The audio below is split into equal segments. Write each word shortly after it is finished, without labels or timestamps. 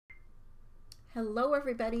Hello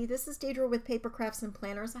everybody, this is Dedra with Paper Crafts and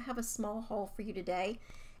Planners. I have a small haul for you today,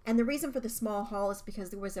 and the reason for the small haul is because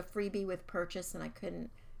there was a freebie with purchase and I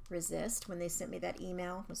couldn't resist when they sent me that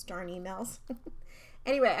email, those darn emails.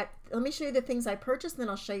 Anyway, let me show you the things I purchased and then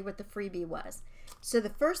I'll show you what the freebie was. So the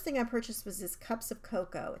first thing I purchased was this Cups of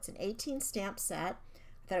Cocoa. It's an 18 stamp set.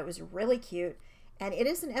 I thought it was really cute, and it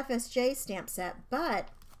is an FSJ stamp set, but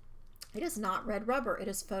it is not red rubber, it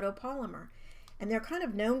is photopolymer. And they're kind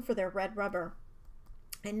of known for their red rubber.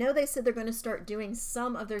 I know they said they're going to start doing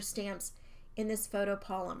some of their stamps in this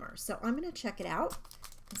photopolymer. So I'm going to check it out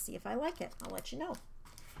and see if I like it. I'll let you know.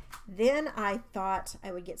 Then I thought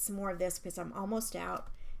I would get some more of this because I'm almost out.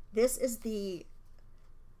 This is the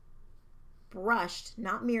brushed,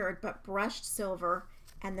 not mirrored, but brushed silver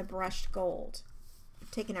and the brushed gold.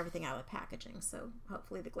 I've taken everything out of the packaging, so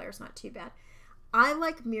hopefully the glare's not too bad. I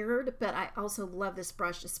like mirrored, but I also love this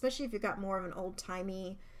brushed, especially if you've got more of an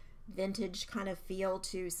old-timey vintage kind of feel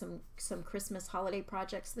to some Christmas holiday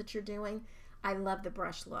projects that you're doing. I love the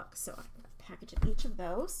brush look, so I package each of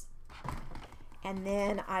those. And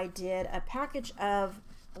then I did a package of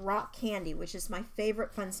rock candy, which is my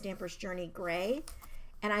favorite Fun Stampers Journey gray,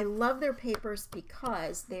 and I love their papers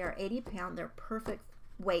because they are 80-pound. They're perfect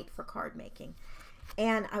weight for card making.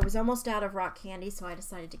 And I was almost out of rock candy, so I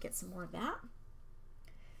decided to get some more of that.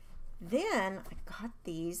 Then I got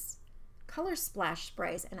these color splash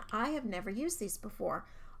sprays, and I have never used these before.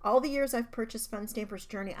 All the years I've purchased Fun Stampers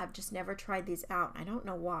Journey, I've just never tried these out. I don't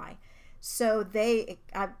know why. So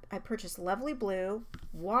I purchased Lovely Blue,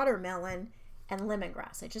 Watermelon, and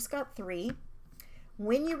Lemongrass. I just got 3.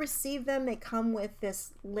 When you receive them, they come with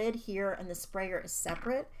this lid here, and the sprayer is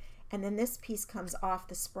separate. And then this piece comes off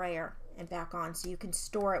the sprayer and back on, so you can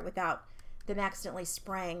store it without them accidentally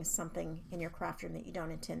spraying something in your craft room that you don't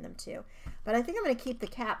intend them to. But I think I'm going to keep the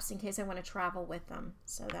caps in case I want to travel with them,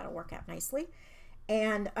 so that'll work out nicely.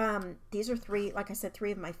 And these are 3, like I said,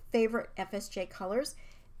 3 of my favorite FSJ colors.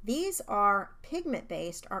 These are pigment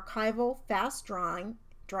based, archival, fast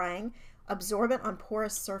drying, absorbent on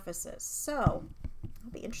porous surfaces. So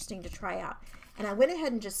it'll be interesting to try out. And I went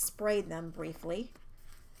ahead and just sprayed them briefly.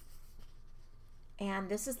 And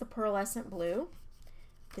this is the pearlescent blue.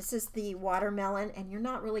 This is the watermelon, and you're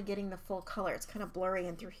not really getting the full color. It's kind of blurry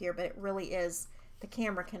in through here, but it really is, the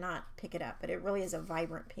camera cannot pick it up, but it really is a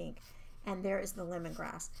vibrant pink. And there is the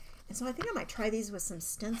lemongrass. And so I think I might try these with some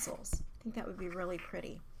stencils. I think that would be really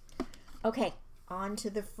pretty. Okay, on to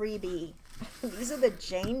the freebie. These are the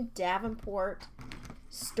Jane Davenport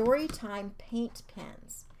Storytime Paint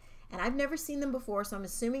Pens. And I've never seen them before, so I'm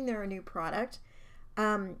assuming they're a new product.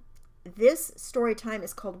 This story time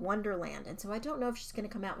is called Wonderland, and so I don't know if she's going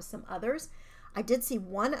to come out with some others. I did see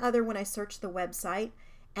one other when I searched the website,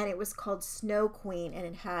 and it was called Snow Queen, and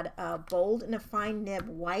it had a bold and a fine nib,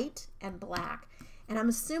 white and black. And I'm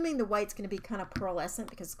assuming the white's going to be kind of pearlescent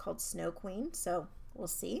because it's called Snow Queen, so we'll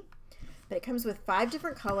see. But it comes with 5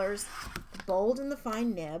 different colors, the bold and the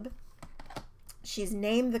fine nib. She's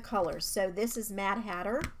named the colors. So this is Mad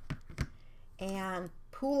Hatter and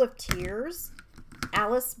Pool of Tears,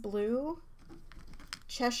 Alice Blue,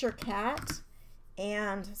 Cheshire Cat,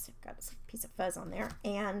 and I've got a piece of fuzz on there,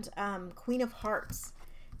 and Queen of Hearts.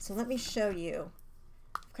 So let me show you.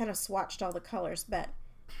 I've kind of swatched all the colors, but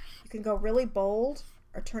you can go really bold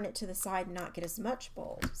or turn it to the side and not get as much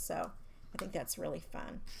bold. So I think that's really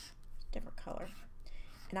fun. Different color.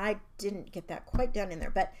 And I didn't get that quite down in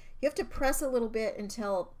there, but you have to press a little bit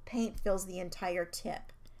until paint fills the entire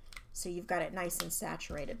tip. So you've got it nice and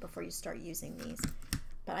saturated before you start using these.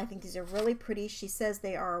 But I think these are really pretty. She says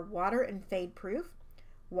they are water and fade proof.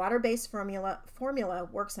 Water-based formula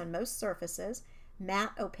works on most surfaces.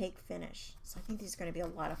 Matte opaque finish. So I think these are going to be a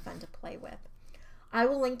lot of fun to play with. I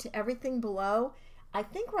will link to everything below. I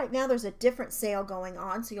think right now there's a different sale going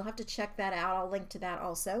on, so you'll have to check that out. I'll link to that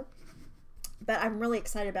also. But I'm really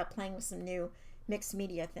excited about playing with some new mixed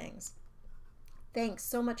media things. Thanks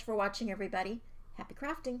so much for watching, everybody. Happy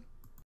crafting.